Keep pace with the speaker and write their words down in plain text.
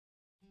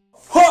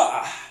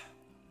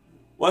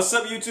What's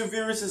up, YouTube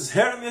viewers? This is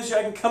Harold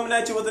Dragon coming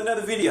at you with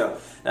another video.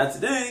 Now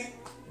today,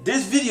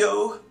 this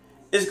video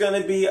is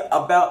going to be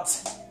about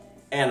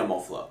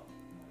animal flow,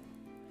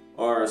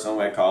 or some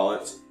way call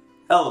it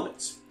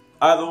elements.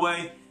 Either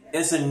way,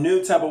 it's a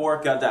new type of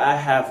workout that I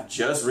have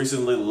just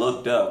recently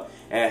looked up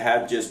and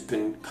have just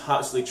been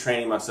constantly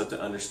training myself to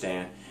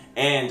understand,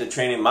 and to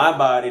training my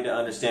body to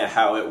understand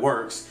how it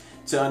works,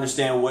 to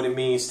understand what it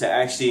means to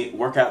actually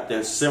work out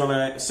the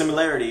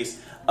similarities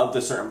of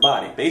the certain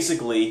body.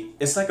 Basically,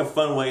 it's like a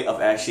fun way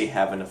of actually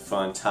having a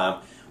fun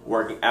time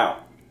working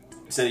out.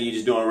 Instead of you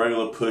just doing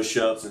regular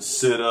push-ups and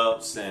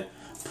sit-ups and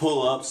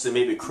pull-ups and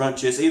maybe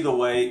crunches, either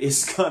way,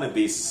 it's gonna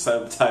be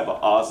some type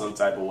of awesome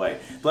type of way.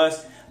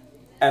 Plus,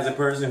 as a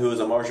person who is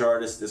a martial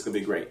artist, this could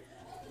be great.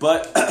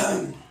 But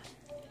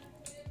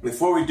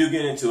before we do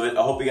get into it,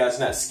 I hope you guys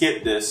not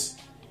skip this.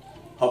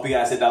 Hope you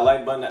guys hit that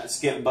like button, not the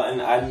skip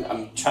button.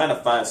 I'm trying to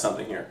find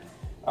something here.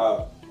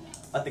 I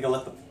think I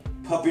left the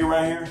puppy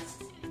around here.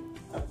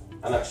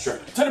 I'm not sure.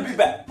 Turn the beat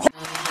back.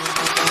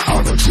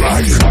 I'm a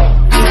dragon.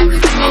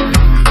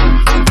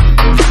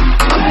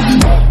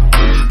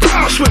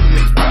 Bounce with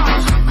me.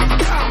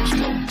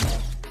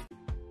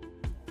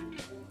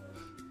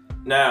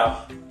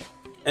 Now,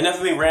 enough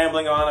of me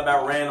rambling on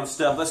about random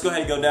stuff. Let's go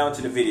ahead and go down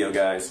to the video,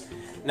 guys.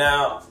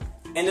 Now,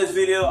 in this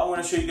video, I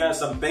want to show you guys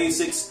some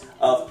basics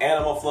of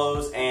animal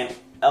flows and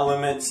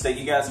elements that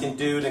you guys can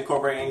do to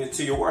incorporate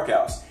into your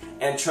workouts.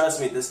 And trust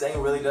me, this thing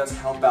really does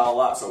help out a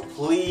lot, so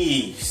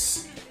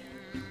please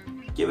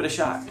give it a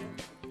shot.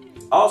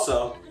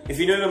 Also, if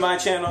you're new to my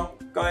channel,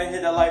 go ahead and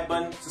hit that like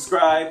button,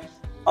 subscribe,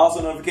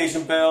 also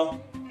notification bell.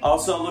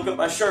 Also, look up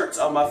my shirts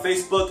on my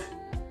Facebook.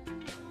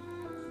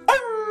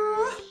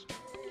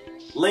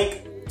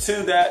 Link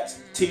to that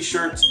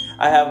t-shirt.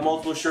 I have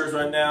multiple shirts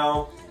right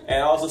now,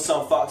 and also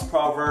some Fox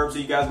Proverbs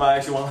that you guys might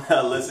actually want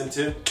to listen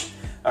to.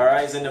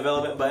 Alright, it's in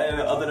development, but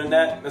other than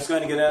that, let's go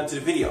ahead and get down to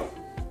the video.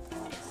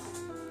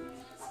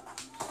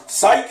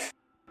 Psych!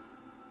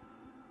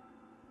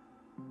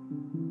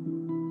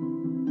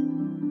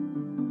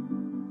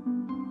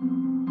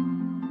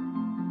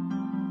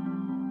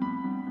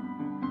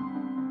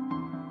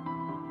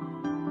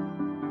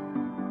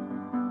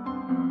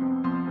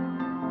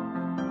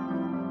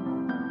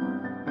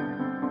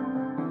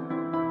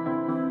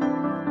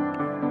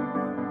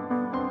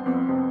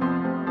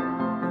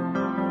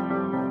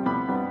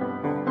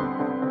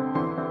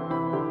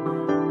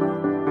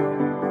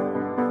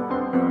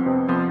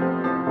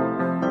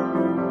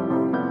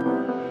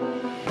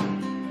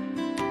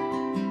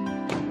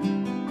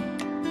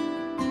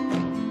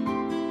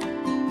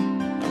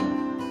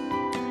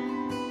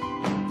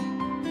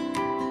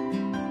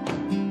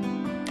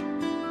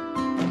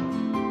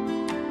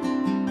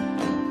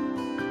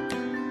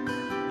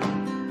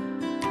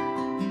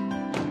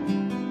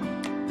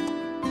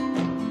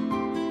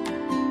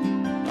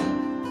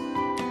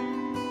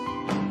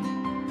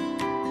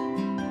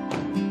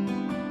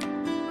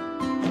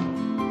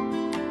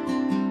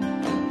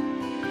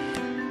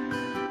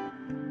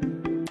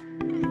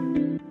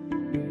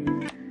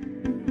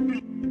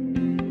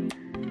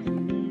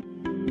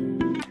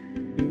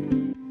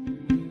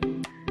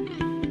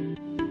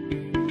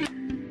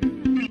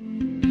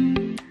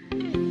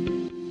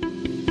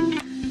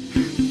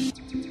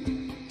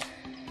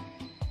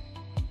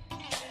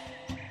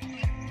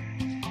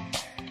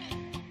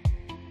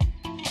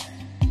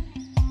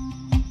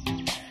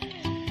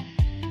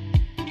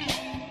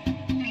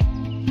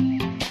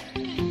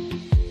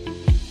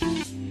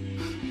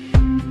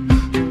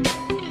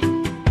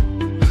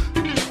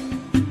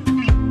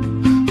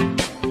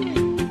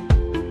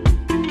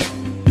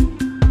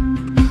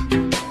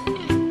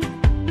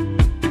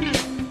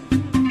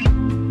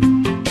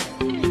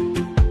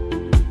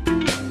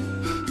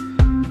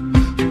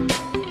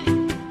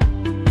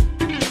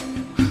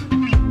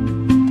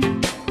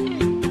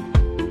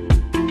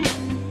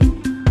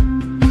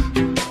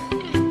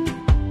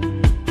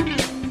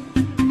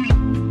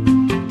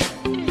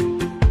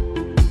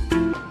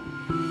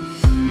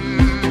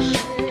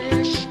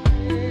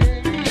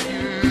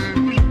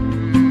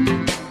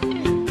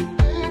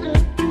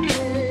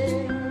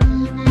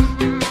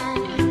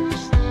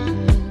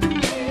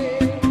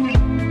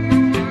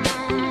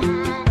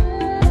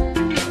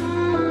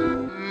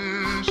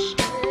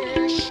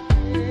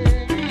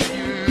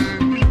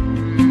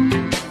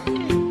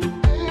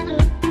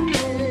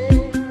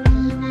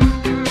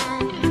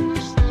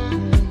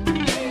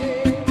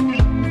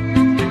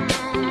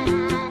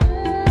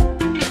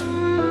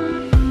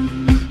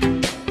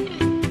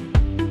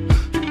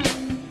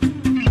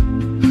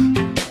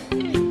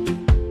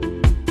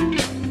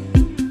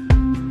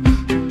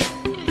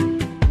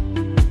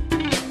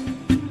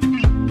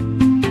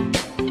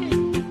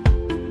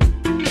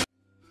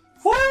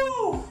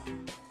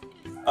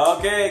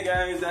 Okay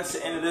guys, that's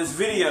the end of this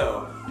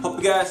video. Hope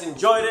you guys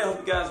enjoyed it,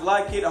 hope you guys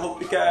like it, I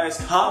hope you guys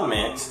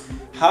comment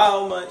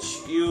how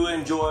much you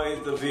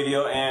enjoyed the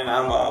video, and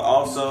I'm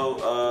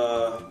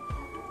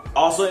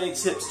also any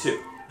tips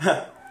too.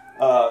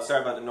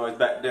 Sorry about the noise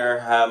back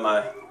there. I have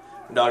my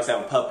dogs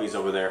having puppies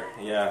over there.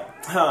 Yeah.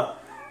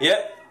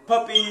 Yep.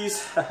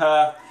 puppies.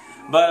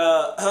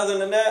 But other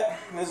than that,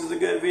 this is a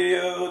good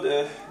video.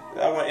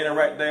 I want to end it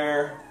right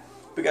there.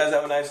 Hope you guys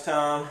have a nice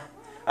time.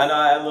 I know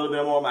I had a little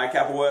bit more of my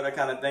capoeira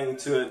kind of thing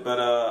to it, but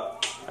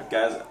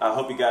guys, I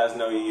hope you guys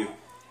know you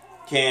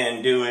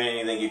can do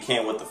anything you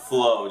can with the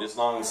flow, just as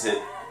long as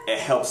it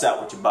helps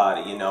out with your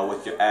body, you know,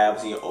 with your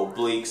abs and your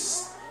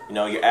obliques. You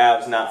know, your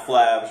abs not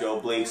flabs,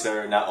 your obliques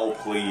are not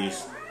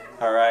obliques.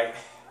 Alright?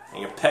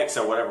 And your pecs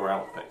or whatever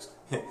around with pecs.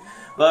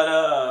 But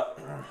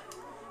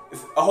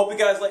I hope you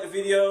guys liked the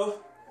video.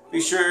 Be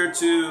sure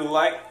to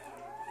like,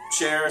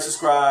 share,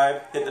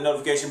 subscribe, hit the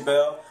notification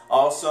bell.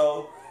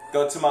 Also,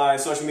 go to my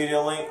social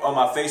media link on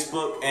my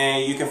Facebook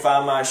and you can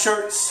find my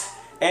shirts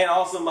and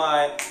also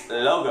my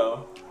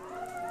logo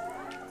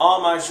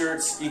on my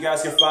shirts. You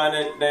guys can find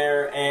it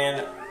there,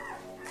 and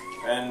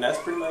that's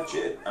pretty much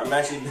it. I'm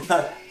actually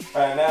done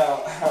right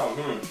now.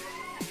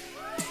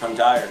 I'm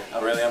tired.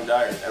 I really am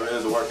tired. That really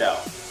is a workout.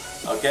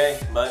 Okay,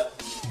 but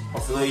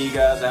hopefully you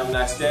guys have a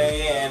nice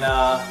day, and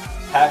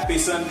happy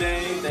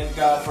Sunday. Thank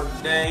God for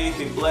today.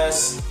 Be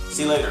blessed.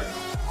 See you later.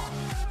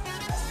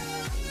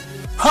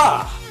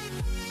 Ha!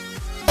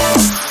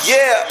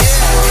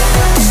 Yeah!